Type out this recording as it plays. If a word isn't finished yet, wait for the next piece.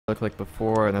looked like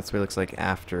before, and that's what it looks like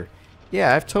after.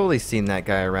 Yeah, I've totally seen that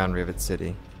guy around Rivet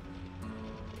City.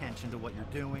 Attention to what you're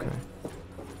doing. Okay.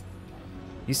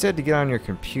 You said to get on your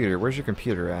computer. Where's your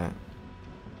computer at?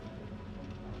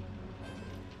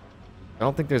 I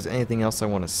don't think there's anything else I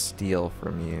want to steal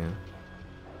from you.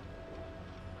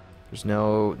 There's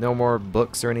no more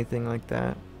books or anything like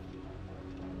that.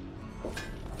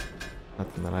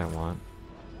 Nothing that I want.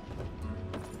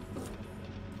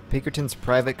 Pinkerton's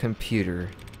private computer.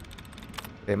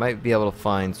 They might be able to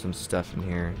find some stuff in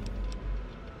here.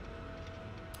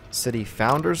 City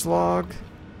Founders Log?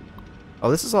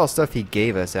 Oh, this is all stuff he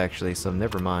gave us, actually, so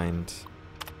never mind.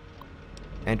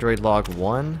 Android Log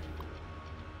 1.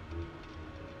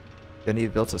 Then he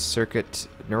built a circuit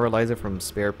neuralizer from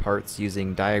spare parts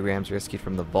using diagrams rescued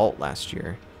from the vault last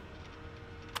year.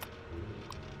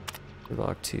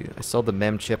 Log 2. I sold the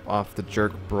mem chip off the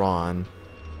jerk Braun.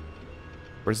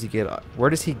 Where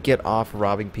does he get off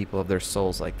robbing people of their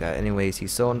souls like that? Anyways,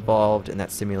 he's so involved in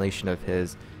that simulation of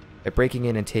his that breaking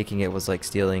in and taking it was like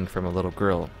stealing from a little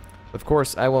girl. Of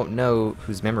course, I won't know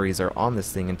whose memories are on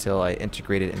this thing until I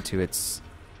integrate it into its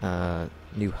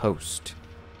new host.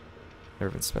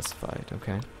 Never been specified,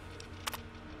 okay.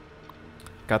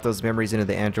 Got those memories into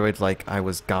the android like I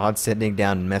was God sending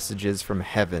down messages from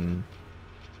heaven.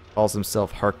 Calls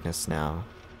himself Harkness now.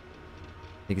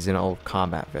 I think he's an old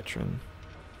combat veteran.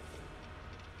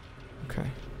 Okay.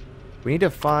 We need to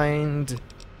find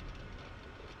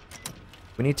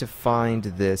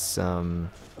this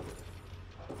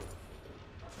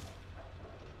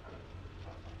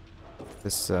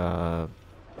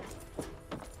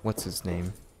what's his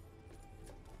name?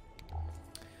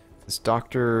 This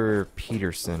Dr.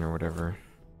 Peterson or whatever.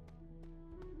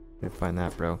 Need to find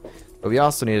that, bro. But we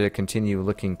also need to continue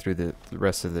looking through the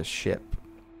rest of the ship.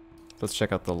 Let's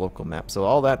check out the local map. So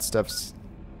all that stuff's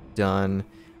done.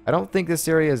 I don't think this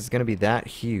area is going to be that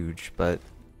huge, but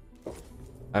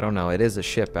I don't know. It is a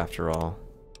ship after all.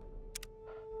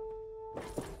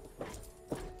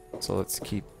 So let's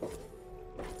keep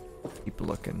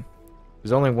looking.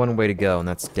 There's only one way to go, and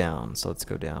that's down. So let's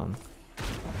go down.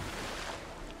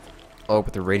 Oh,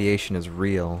 but the radiation is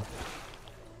real.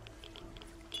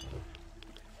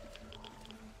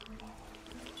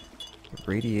 The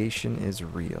radiation is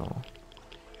real.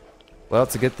 Well,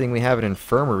 it's a good thing we have an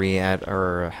infirmary at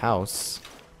our house.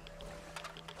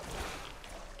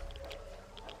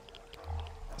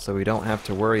 So we don't have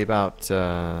to worry about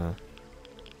that.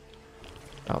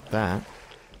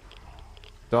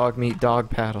 Dog meat, dog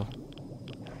paddle.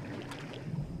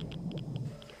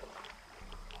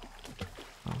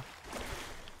 Oh.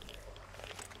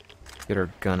 Get our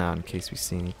gun out in case we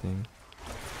see anything.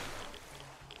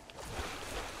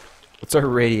 What's our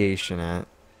radiation at?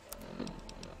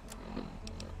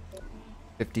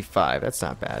 55. That's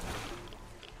not bad.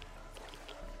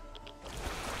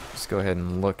 Just go ahead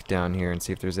and look down here and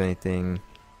see if there's anything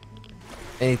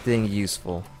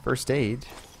useful. First aid.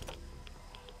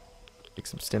 Take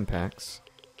some stim packs.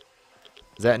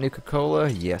 Is that Nuka-Cola?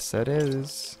 Yes, that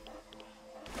is.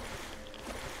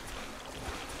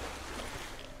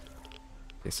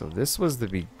 Okay, so this was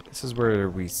this is where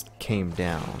we came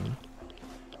down.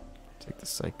 Take the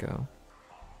psycho.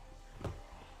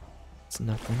 It's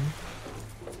nothing.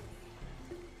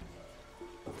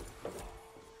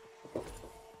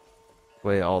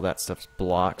 Way all that stuff's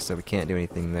blocked, so we can't do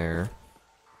anything there.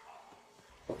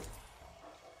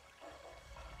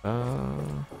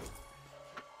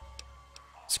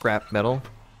 Scrap metal.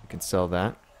 We can sell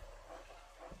that.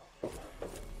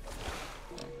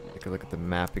 Take a look at the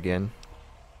map again.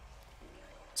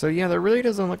 So yeah, there really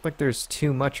doesn't look like there's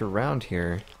too much around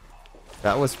here.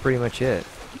 That was pretty much it.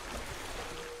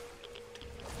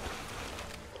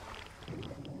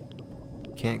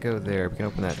 Can't go there. We can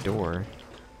open that door.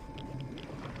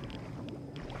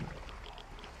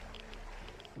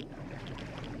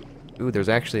 Ooh, there's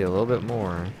actually a little bit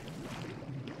more.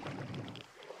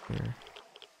 Here.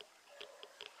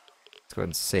 Let's go ahead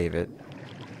and save it.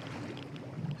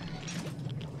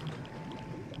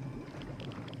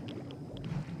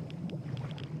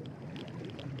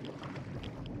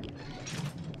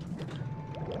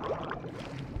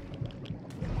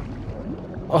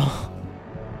 Oh.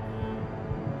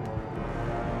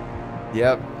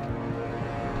 Yep.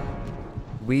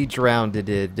 We drowned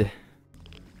it.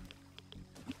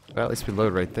 Well, at least we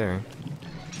load right there.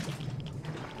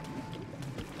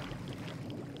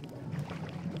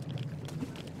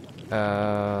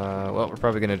 Well, we're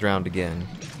probably gonna drown again.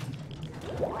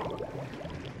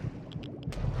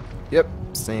 Yep,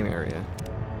 same area.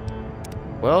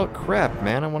 Well, crap,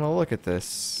 man, I want to look at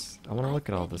this. I want to look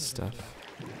at all this stuff.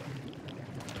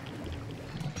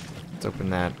 Let's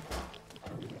open that.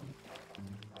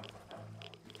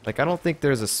 Like, I don't think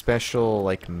there's a special,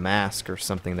 like, mask or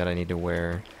something that I need to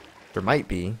wear. There might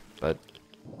be, but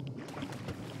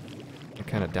I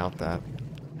kind of doubt that.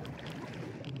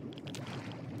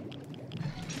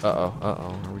 Uh-oh,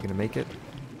 uh-oh. Are we gonna make it?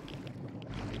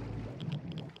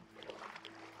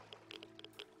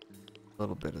 A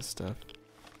little bit of stuff.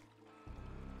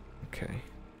 Okay.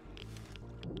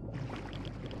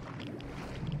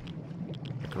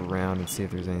 Look around and see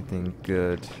if there's anything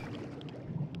good.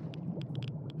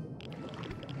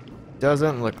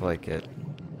 Doesn't look like it.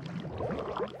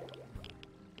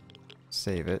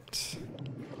 Save it.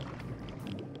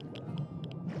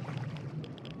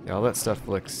 Yeah, all that stuff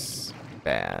looks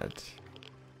bad.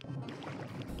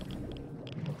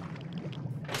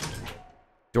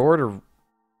 Door to...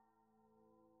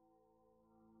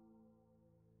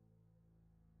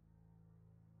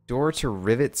 Door to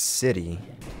Rivet City.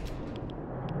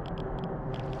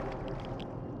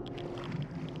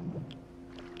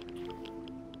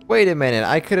 Wait a minute,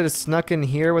 I could have snuck in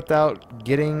here without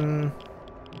getting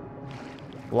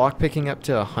lockpicking up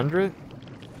to 100?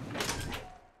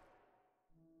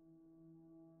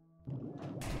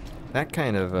 That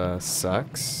kind of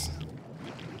sucks.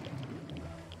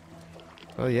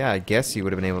 Oh yeah, I guess you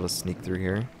would have been able to sneak through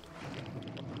here.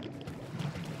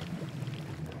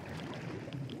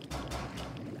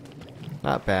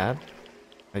 Not bad,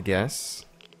 I guess.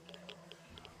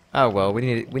 Oh well, we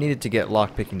needed to get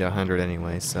lockpicking to 100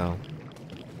 anyway, so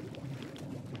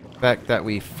the fact that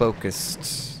we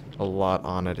focused a lot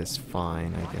on it is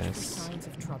fine, I guess.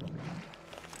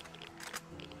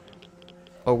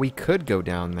 Oh, we could go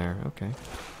down there. Okay.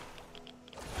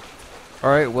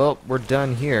 Alright, well, we're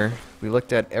done here. We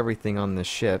looked at everything on the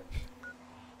ship.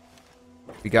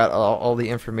 We got all the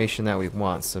information that we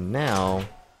want, so now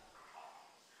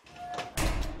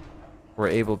we're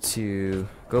able to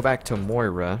go back to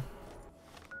Moira.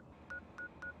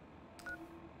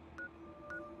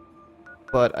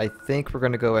 But I think we're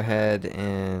going to go ahead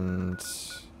and...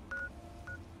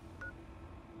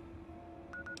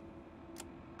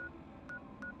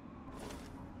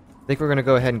 I think we're going to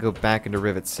go ahead and go back into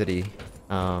Rivet City.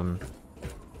 I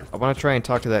want to try and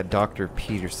talk to that Dr.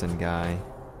 Peterson guy.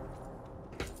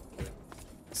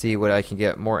 See what I can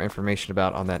get more information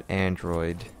about on that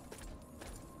android.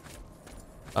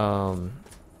 And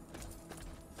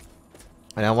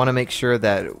I want to make sure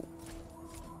that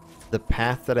the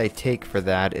path that I take for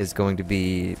that is going to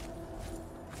be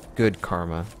good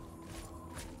karma.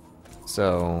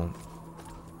 So,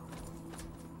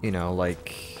 you know,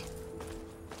 like,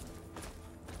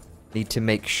 need to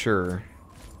make sure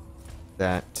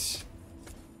that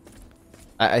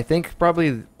I think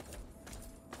probably,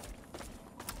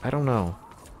 I don't know.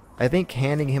 I think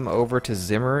handing him over to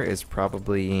Zimmer is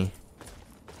probably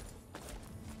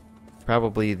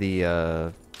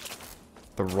the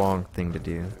wrong thing to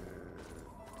do.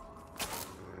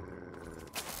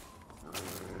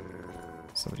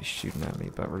 Somebody's shooting at me,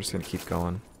 but we're just gonna keep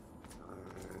going.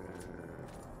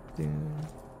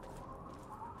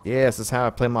 Yeah, this is how I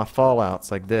play my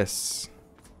Fallouts, like this.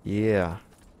 Yeah.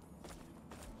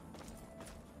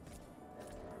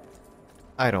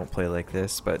 I don't play like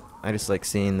this, but I just like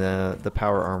seeing the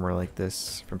power armor like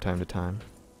this from time to time.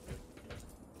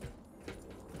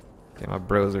 Okay, my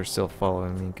bros are still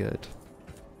following me, good.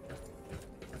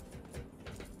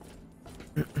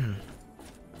 Go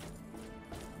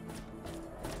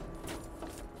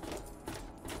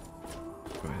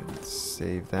ahead and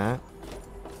save that.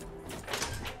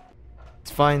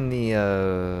 Let's find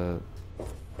the,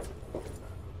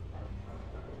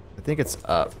 I think it's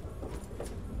up.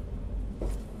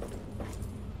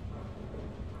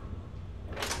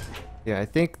 Yeah, I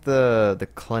think the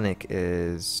clinic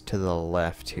is to the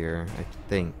left here, I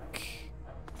think.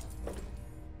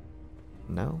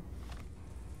 No?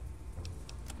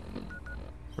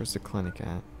 Where's the clinic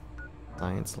at?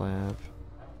 Science lab.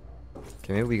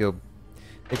 Okay, maybe we go,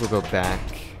 I think we'll go back.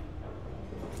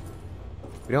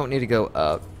 We don't need to go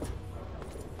up.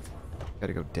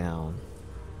 Gotta go down.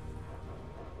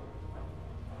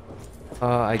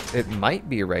 It might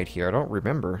be right here, I don't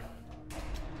remember.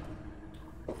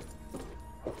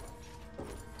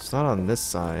 It's not on this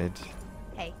side.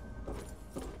 Hey.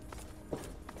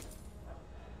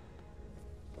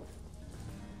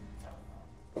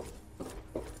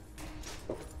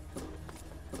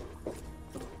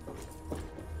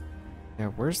 Yeah,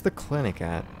 where's the clinic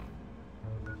at?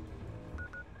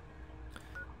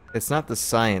 It's not the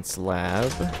science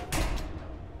lab.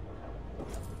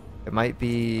 It might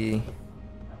be...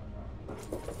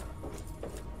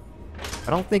 I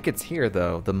don't think it's here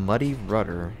though. The Muddy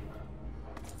Rudder.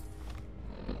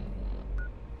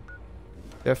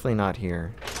 Definitely not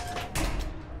here.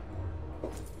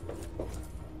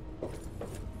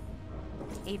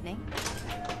 Evening.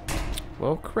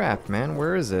 Well, crap, man.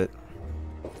 Where is it?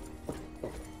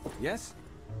 Yes?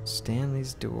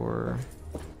 Stanley's door.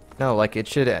 No, like it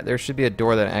should. There should be a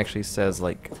door that actually says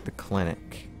like the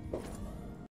clinic.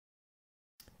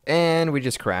 And we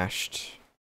just crashed.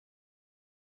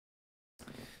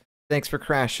 Thanks for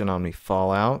crashing on me,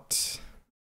 Fallout.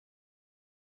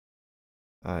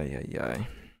 Ay, ay, ay.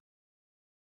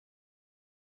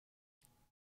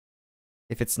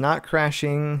 If it's not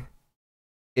crashing,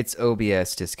 it's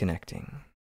OBS disconnecting.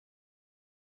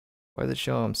 Why did it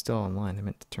show I'm still online? I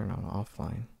meant to turn on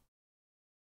offline.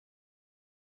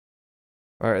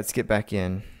 Alright, let's get back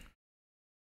in.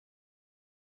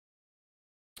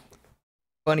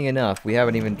 Funny enough, we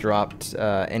haven't even dropped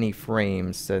any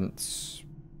frames since,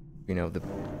 you know,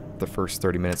 the first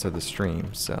 30 minutes of the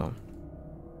stream, so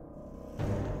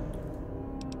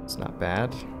it's not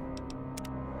bad.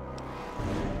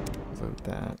 Load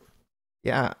that.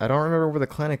 Yeah, I don't remember where the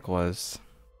clinic was.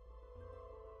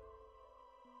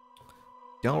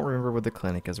 Don't remember where the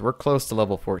clinic is. We're close to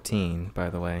level 14, by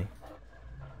the way.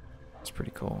 It's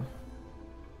pretty cool.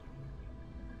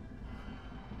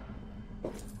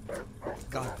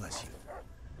 God bless you.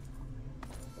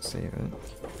 Save it.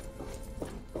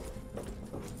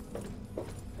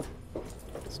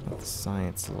 It's not the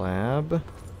science lab.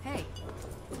 Hey.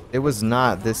 It was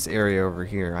not this area over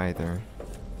here either.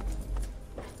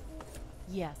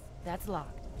 Yes, that's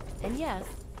locked. And yes,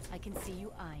 I can see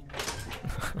you eyeing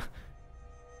it.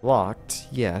 Locked,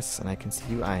 yes, and I can see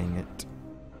you eyeing it.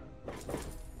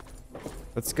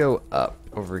 Let's go up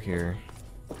over here.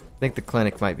 I think the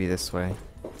clinic might be this way.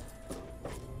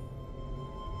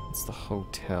 It's the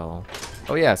hotel.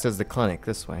 Oh yeah, it says the clinic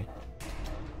this way.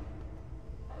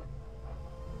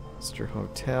 Mr.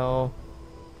 Hotel.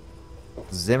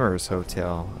 Zimmer's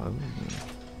Hotel. Oh.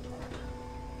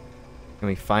 Can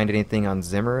we find anything on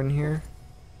Zimmer in here?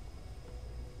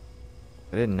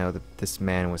 I didn't know that this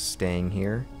man was staying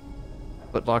here.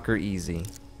 Footlocker easy.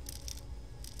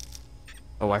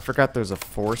 Oh, I forgot there's a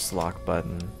force lock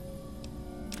button.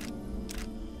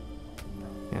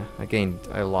 Yeah,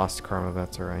 I lost karma,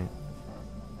 that's alright.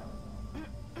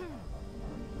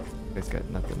 It's got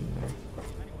nothing in there.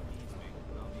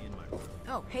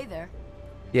 Oh, hey there.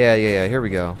 Yeah, here we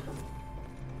go.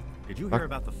 Did you hear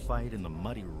about the fight in the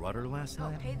Muddy Rudder last Oh,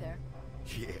 night? hey there.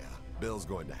 Yeah, Bill's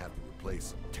going to have to replace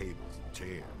some tables and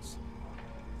chairs.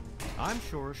 I'm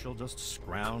sure she'll just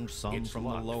scrounge some from the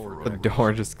lower The deck.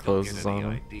 door just closes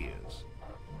on him.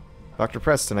 Dr.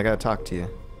 Preston, I gotta talk to you.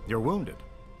 You're wounded.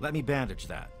 Let me bandage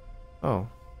that. Oh.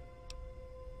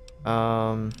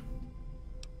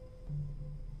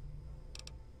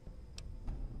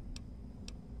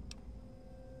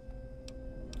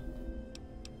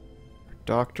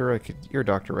 Doctor, you're a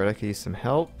doctor, right? I could use some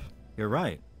help. You're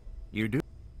right. You do.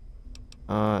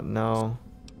 No.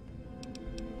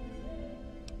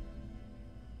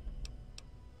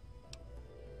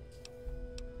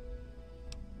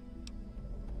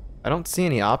 I don't see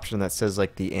any option that says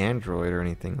like the Android or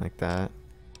anything like that.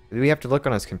 We have to look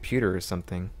on his computer or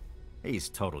something. He's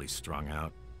totally strung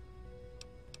out.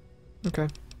 Okay.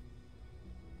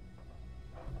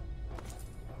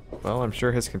 Well, I'm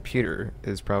sure his computer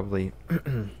is probably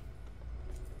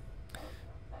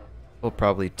will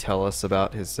probably tell us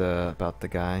about his about the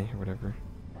guy or whatever.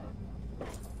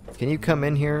 Can you come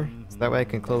in here? So that way I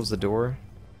can close the door.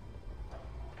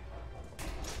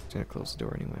 Just gonna close the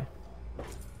door anyway.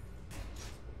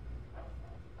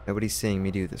 Nobody's seeing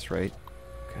me do this, right?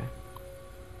 Okay.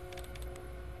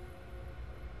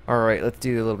 Alright, let's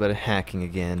do a little bit of hacking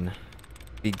again.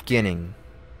 Beginning.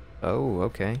 Oh,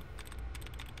 okay.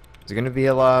 There's gonna be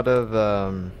a lot of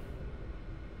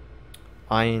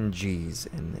INGs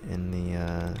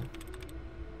in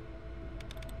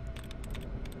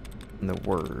the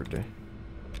word.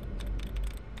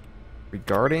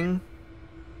 Regarding?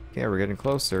 Yeah, we're getting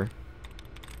closer.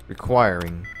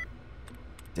 Requiring.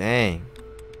 Dang.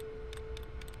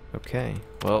 Okay,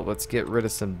 well, let's get rid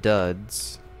of some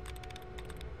duds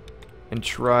and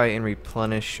try and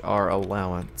replenish our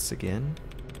allowance again.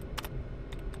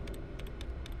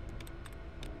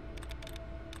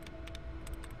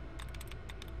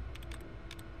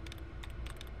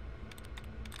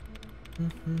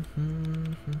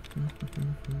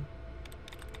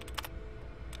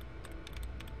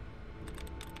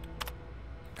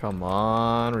 Come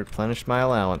on, replenish my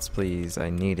allowance, please. I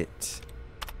need it.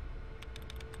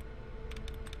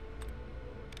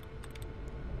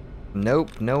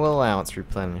 Nope, no allowance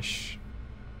replenish.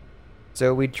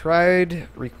 So we tried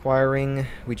requiring,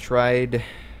 we tried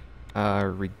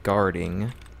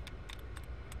regarding...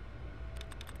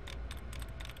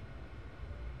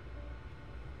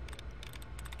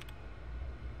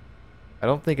 I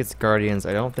don't think it's guardians.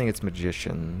 I don't think it's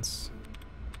magicians.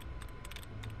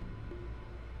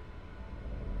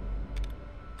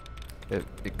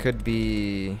 It could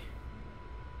be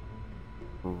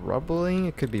rubbling.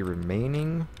 It could be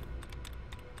remaining.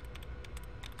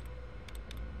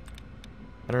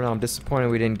 I don't know. I'm disappointed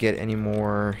we didn't get any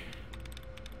more.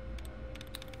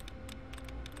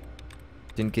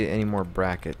 Didn't get any more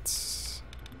brackets.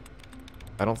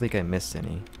 I don't think I missed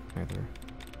any either.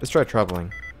 Let's try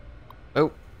troubling.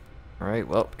 Oh. Alright,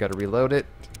 well, gotta reload it.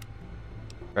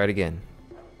 Try it again.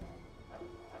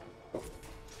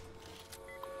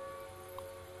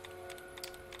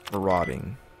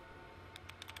 Marauding.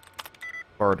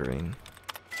 Bartering.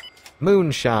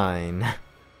 Moonshine!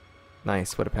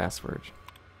 Nice, what a password.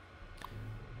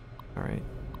 Alright.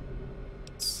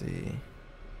 Let's see.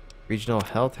 Regional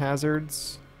health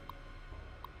hazards.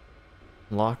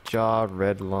 Lockjaw,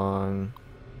 red lung,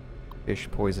 fish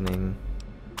poisoning.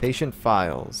 Patient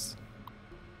files.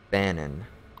 Bannon.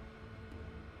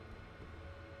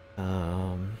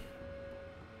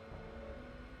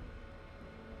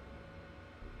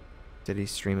 Steady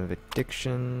stream of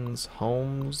addictions.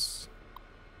 Holmes.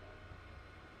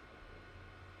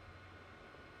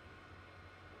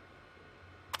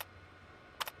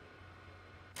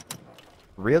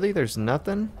 Really? There's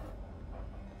nothing?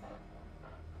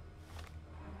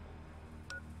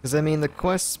 Because, I mean, the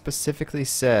quest specifically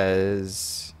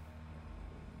says...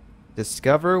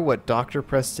 Discover what Dr.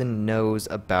 Preston knows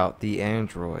about the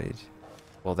android.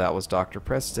 Well, that was Dr.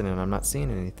 Preston, and I'm not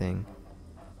seeing anything.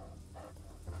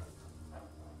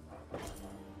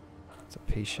 It's a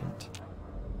patient.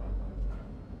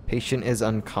 Patient is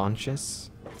unconscious?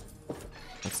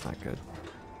 That's not good.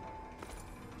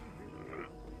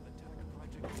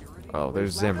 Oh,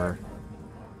 there's Zimmer.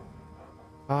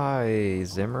 Hi,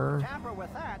 Zimmer. Tamper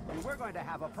with that, and we're going to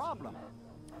have a problem.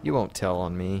 You won't tell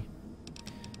on me.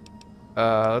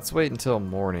 Let's wait until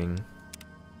morning.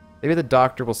 Maybe the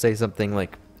doctor will say something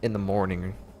like in the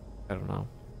morning. I don't know.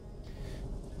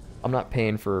 I'm not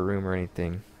paying for a room or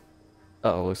anything.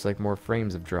 Uh-oh, looks like more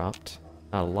frames have dropped.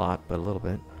 Not a lot, but a little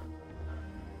bit.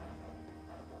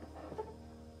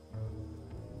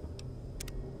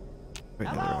 Wait,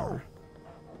 there they are.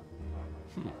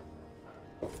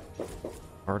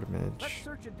 Artemage. Let's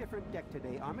search a different deck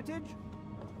today, Armitage.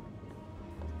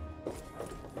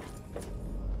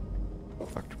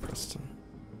 Dr. Preston.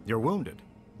 You're wounded.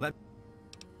 Let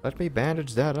me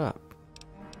bandage that up.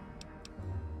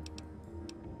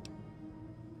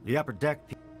 The upper deck.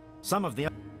 Some of the.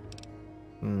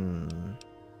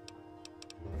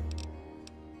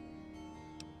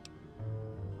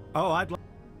 Oh, I'd.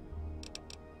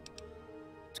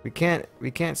 We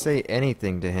can't say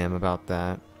anything to him about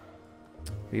that.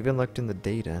 We even looked in the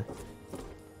data.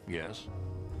 Yes.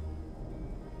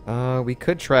 We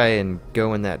could try and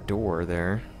go in that door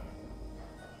there.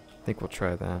 I think we'll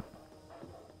try that.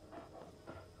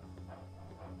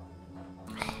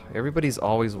 Everybody's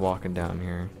always walking down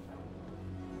here.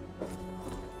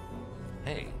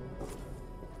 Hey.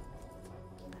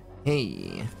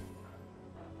 Hey.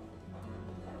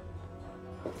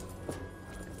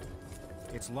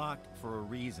 It's locked for a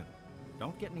reason.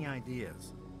 Don't get any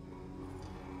ideas.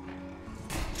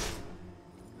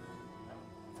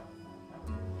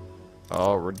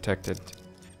 Oh, we're detected.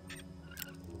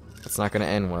 That's not gonna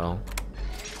end well.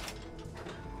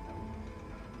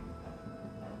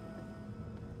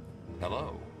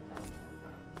 Hello.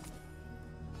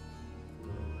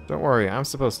 Don't worry, I'm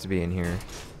supposed to be in here.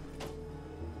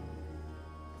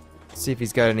 See if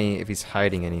he's got any, if he's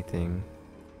hiding anything.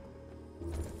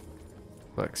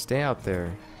 Look, stay out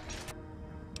there.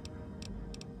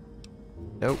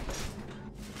 Nope.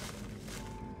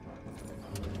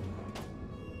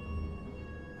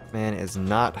 Man is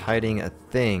not hiding a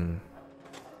thing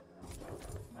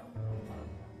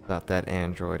about that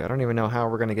android. I don't even know how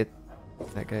we're gonna get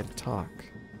that guy to talk.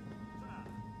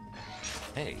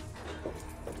 Hey.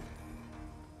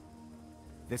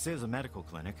 This is a medical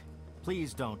clinic.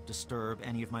 Please don't disturb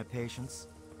any of my patients.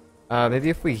 Maybe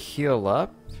if we heal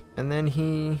up and then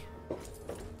he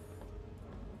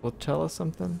will tell us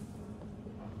something?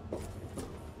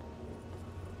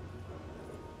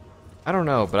 I don't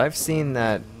know, but I've seen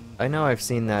that. I know I've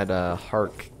seen that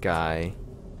Hark guy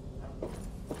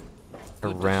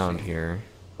around here.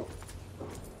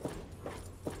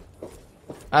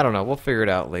 I don't know, we'll figure it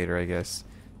out later, I guess.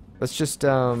 Let's just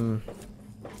Is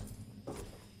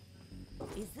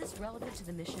this relevant to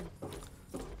the mission?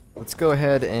 let's go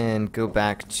ahead and go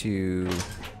back to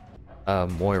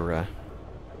Moira.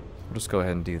 We'll just go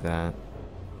ahead and do that.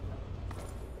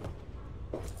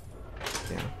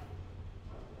 Yeah.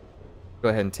 Go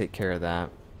ahead and take care of that.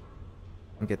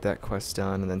 And get that quest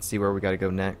done, and then see where we gotta go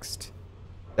next.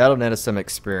 That'll net us some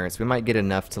experience. We might get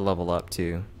enough to level up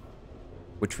too,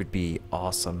 which would be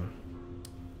awesome.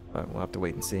 But we'll have to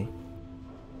wait and see.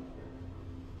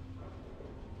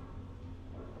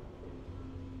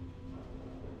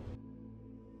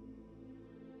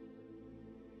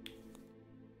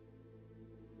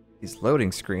 These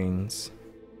loading screens.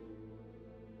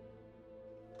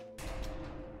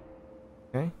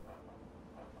 Okay.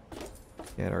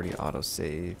 Yeah, it already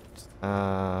auto-saved.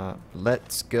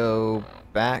 Let's go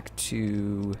back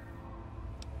to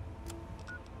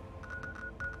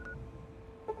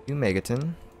New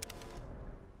Megaton.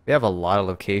 We have a lot of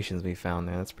locations we found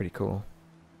there. That's pretty cool.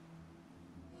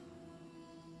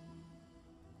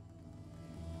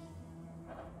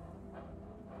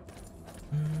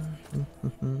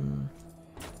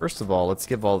 First of all, let's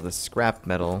give all the scrap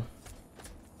metal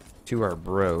to our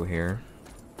bro here.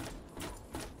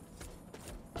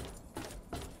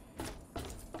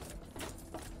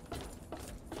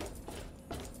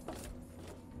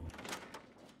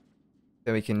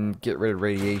 Then we can get rid of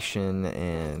radiation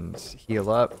and heal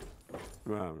up.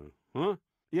 Huh?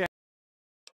 Yeah.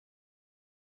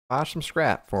 Buy some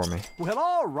scrap for me. Well,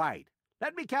 all right.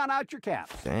 Let me count out your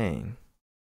caps. Dang.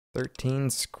 13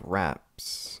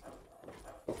 scraps.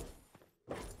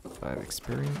 5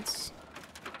 experience.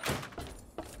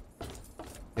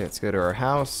 Okay, let's go to our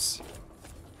house.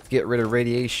 Get rid of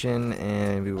radiation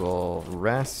and we will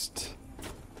rest.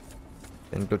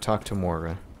 Then go talk to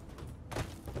Moira.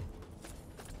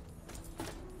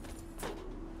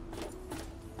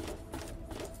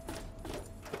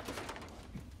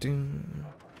 Doom.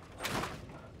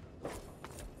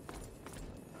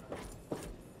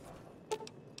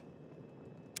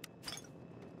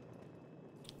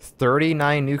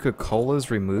 $39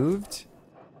 Nuka-Colas removed?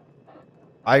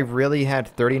 I really had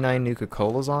 39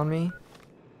 Nuka-Colas on me?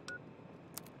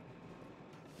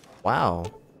 Wow.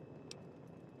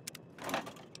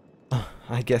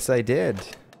 I guess I did.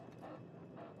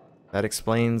 That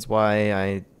explains why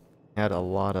I had a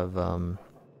lot of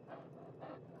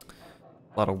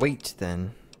weight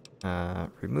then.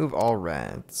 Remove all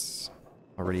rads.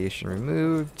 All radiation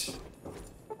removed.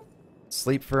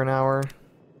 Sleep for an hour.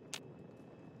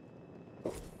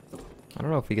 I don't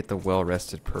know if we get the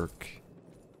well-rested perk.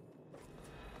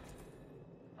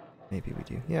 Maybe we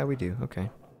do. Yeah, we do. Okay.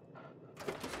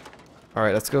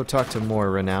 Alright, let's go talk to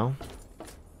Moira now.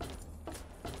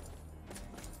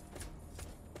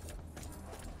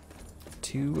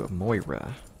 To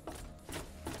Moira.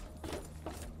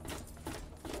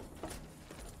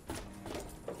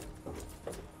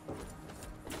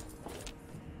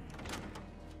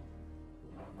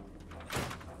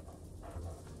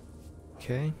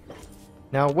 Okay.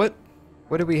 Now what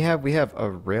do we have? We have a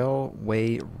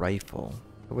railway rifle.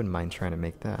 I wouldn't mind trying to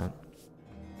make that.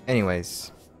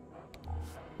 Anyways.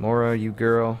 Moira, you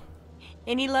girl.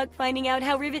 Any luck finding out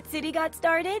how Rivet City got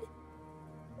started?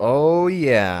 Oh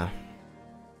yeah.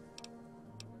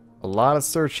 A lot of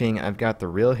searching. I've got the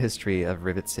real history of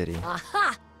Rivet City.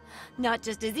 Aha! Not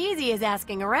just as easy as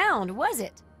asking around, was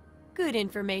it? Good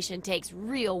information takes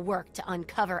real work to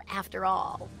uncover after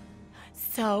all.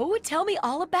 So, tell me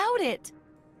all about it.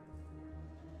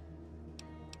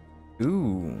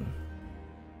 Ooh.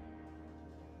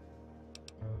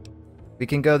 We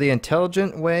can go the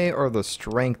intelligent way or the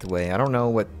strength way. I don't know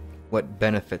what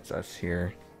benefits us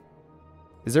here.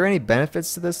 Is there any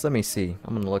benefits to this? Let me see.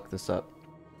 I'm gonna look this up.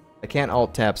 I can't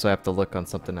alt tab, so I have to look on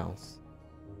something else.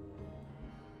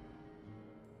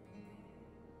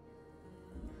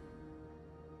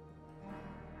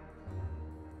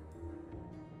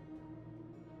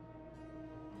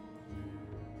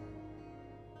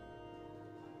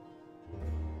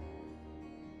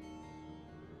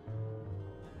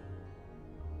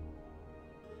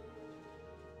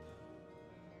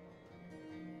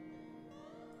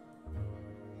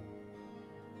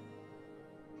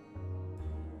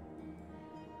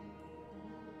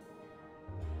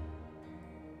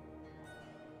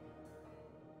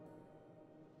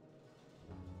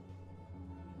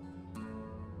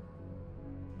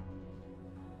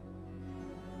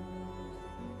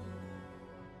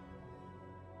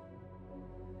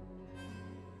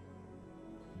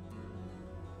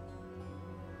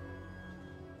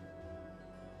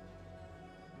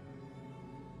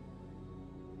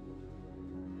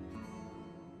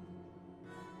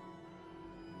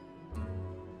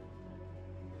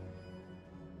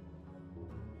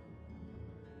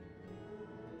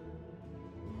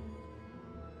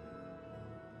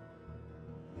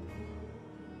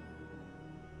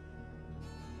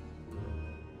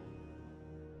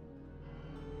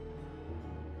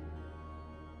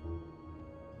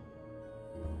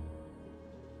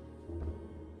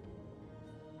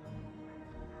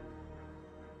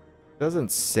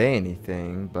 Doesn't say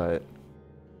anything, but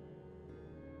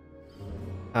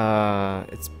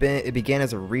it began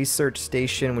as a research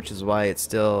station, which is why it's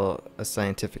still a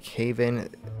scientific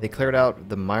haven. They cleared out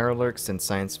the Mirelurks and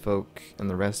science folk, and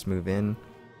the rest move in.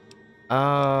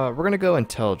 We're gonna go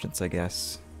intelligence, I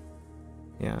guess.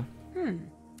 Yeah.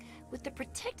 With the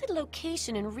protected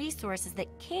location and resources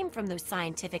that came from those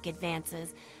scientific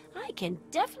advances, I can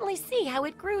definitely see how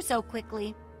it grew so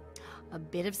quickly. A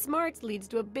bit of smarts leads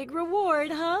to a big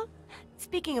reward, huh?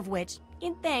 Speaking of which,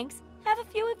 in thanks, have a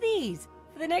few of these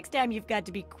for the next time you've got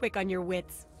to be quick on your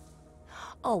wits.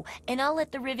 Oh, and I'll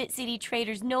let the Rivet City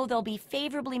traders know they'll be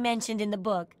favorably mentioned in the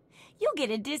book. You'll get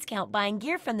a discount buying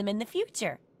gear from them in the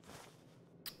future.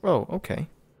 Oh, okay.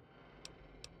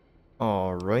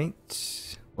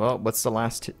 Alright. Well, what's the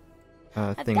last thing we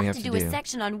have to do? I've got to do a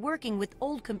section on working with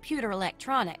old computer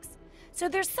electronics. So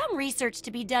there's some research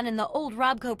to be done in the old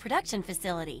Robco production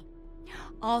facility.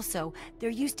 Also, there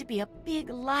used to be a big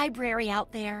library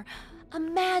out there.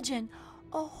 Imagine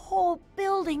a whole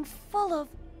building full of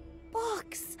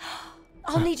books.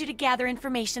 I'll need you to gather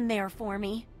information there for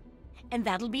me. And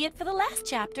that'll be it for the last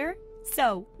chapter.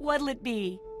 So, what'll it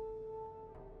be?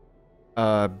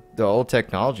 The old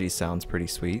technology sounds pretty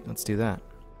sweet. Let's do that.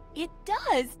 It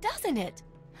does, doesn't it?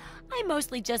 I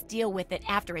mostly just deal with it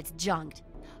after it's junked.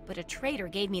 But a trader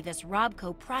gave me this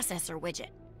Robco processor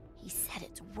widget. He said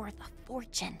it's worth a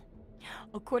fortune.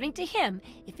 According to him,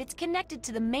 if it's connected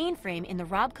to the mainframe in the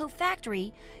Robco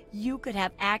factory, you could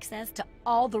have access to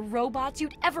all the robots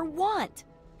you'd ever want.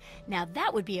 Now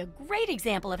that would be a great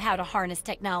example of how to harness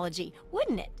technology,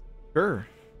 wouldn't it? Sure.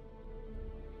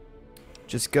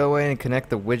 Just go in and connect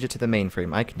the widget to the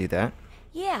mainframe. I can do that.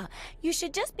 Yeah, you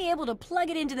should just be able to plug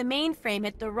it into the mainframe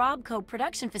at the Robco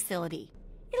production facility.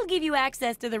 It'll give you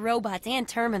access to the robots and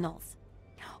terminals.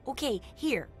 Okay,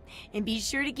 here. And be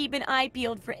sure to keep an eye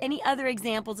peeled for any other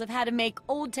examples of how to make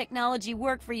old technology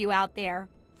work for you out there.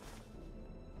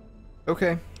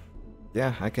 Okay.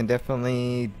 Yeah, I can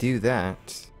definitely do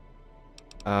that.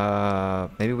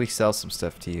 Maybe we sell some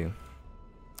stuff to you.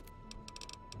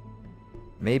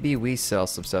 Maybe we sell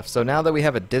some stuff. So now that we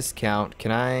have a discount,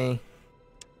 can I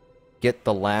get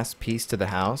the last piece to the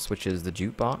house, which is the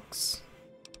jukebox?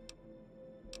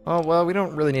 Oh, well, we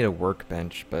don't really need a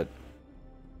workbench, but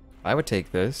I would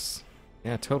take this.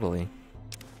 Yeah, totally.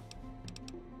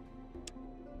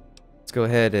 Let's go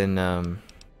ahead and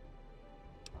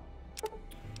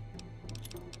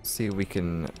see if we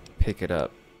can pick it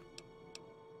up.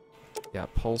 Yeah,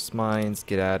 pulse mines,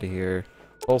 get out of here.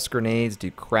 Pulse grenades do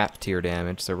crap tier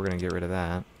damage, so we're gonna get rid of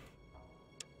that.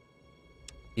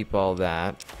 Keep all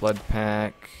that. Blood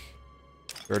pack.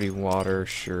 Dirty water,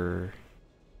 sure.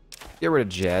 Get rid of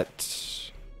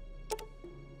jet.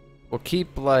 We'll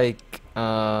keep like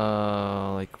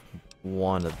one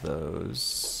of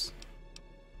those.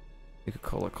 We could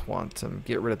call it quantum.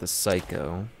 Get rid of the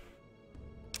psycho.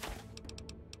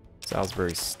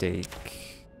 Salisbury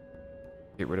steak.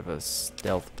 Get rid of a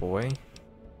stealth boy.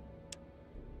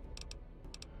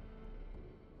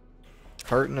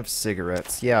 Carton of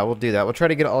cigarettes. Yeah, we'll do that. We'll try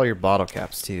to get all your bottle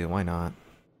caps too. Why not?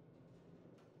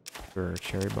 Sure,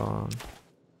 cherry bomb.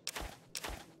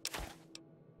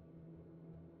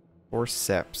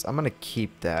 Forceps. I'm gonna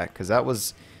keep that because that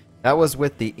was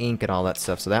with the ink and all that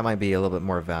stuff, so that might be a little bit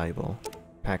more valuable.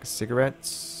 Pack of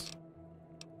cigarettes.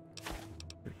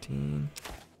 13.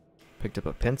 Picked up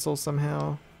a pencil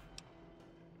somehow.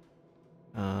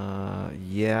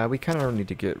 Yeah, we kind of need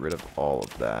to get rid of all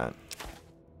of that.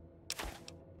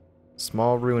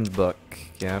 Small ruined book.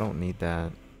 Yeah, I don't need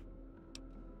that.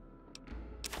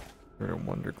 Get rid of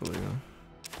wonder glue.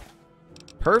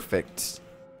 Perfect.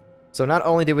 So not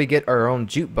only did we get our own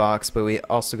jukebox, but we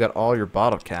also got all your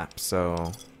bottle caps,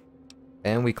 so...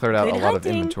 And we cleared out a lot of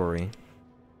inventory.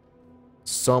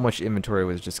 So much inventory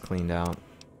was just cleaned out.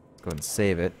 Let's go ahead and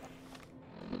save it.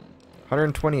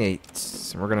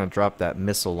 128. We're gonna drop that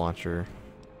missile launcher.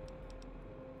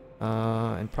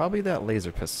 And probably that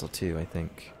laser pistol too, I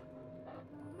think.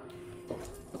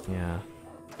 Yeah.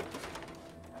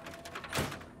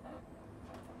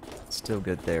 Still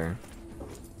good there.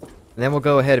 And then we'll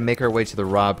go ahead and make our way to the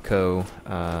Robco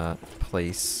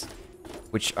place,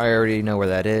 which I already know where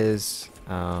that is.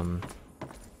 Go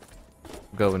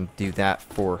and do that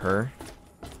for her.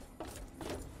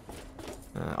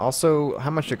 Also, how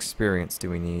much experience do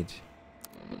we need?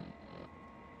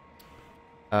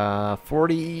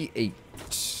 48.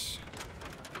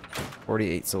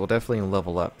 48, so we'll definitely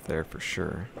level up there for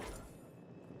sure.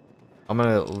 I'm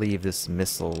gonna leave this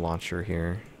missile launcher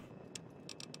here.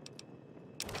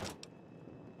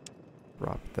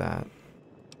 Drop that.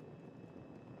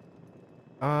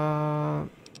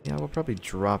 Yeah, we'll probably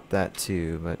drop that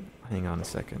too, but hang on a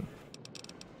second.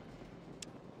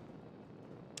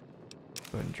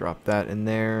 Go ahead and drop that in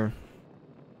there.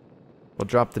 We'll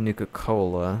drop the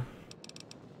Nuka-Cola.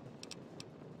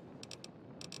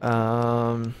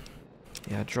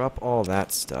 Yeah, drop all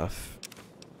that stuff.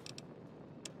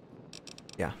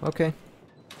 Yeah, okay.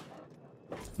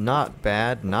 Not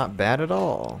bad, not bad at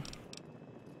all.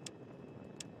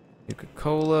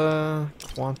 Nuka-Cola,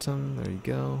 Quantum, there you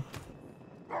go.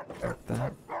 Got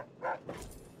that.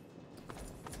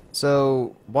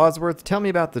 So, Wadsworth, tell me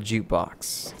about the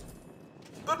jukebox.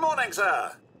 Good morning,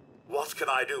 sir. What can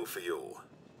I do for you?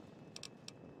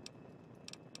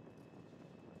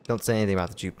 Don't say anything about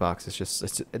the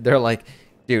jukebox. They're like,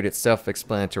 dude, it's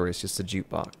self-explanatory. It's just a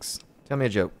jukebox. Tell me a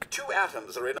joke. 2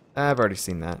 atoms are in. I've already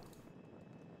seen that.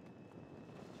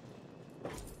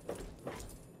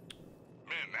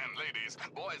 Men and ladies,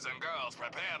 boys and girls,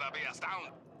 prepare to be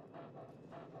astounded.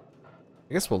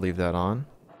 I guess we'll leave that on.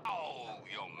 Oh,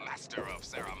 your master of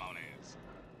ceremonies.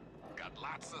 Got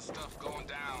lots of stuff going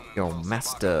down. Yo,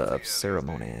 master of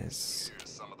ceremonies.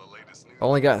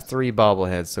 Only got 3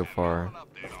 bobbleheads so far.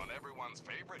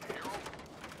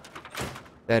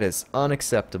 That is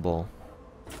unacceptable.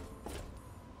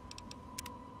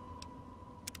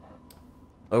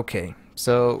 Okay,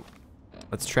 so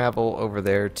let's travel over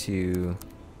there to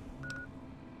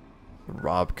the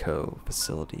Robco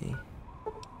facility.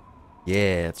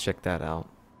 Yeah, let's check that out.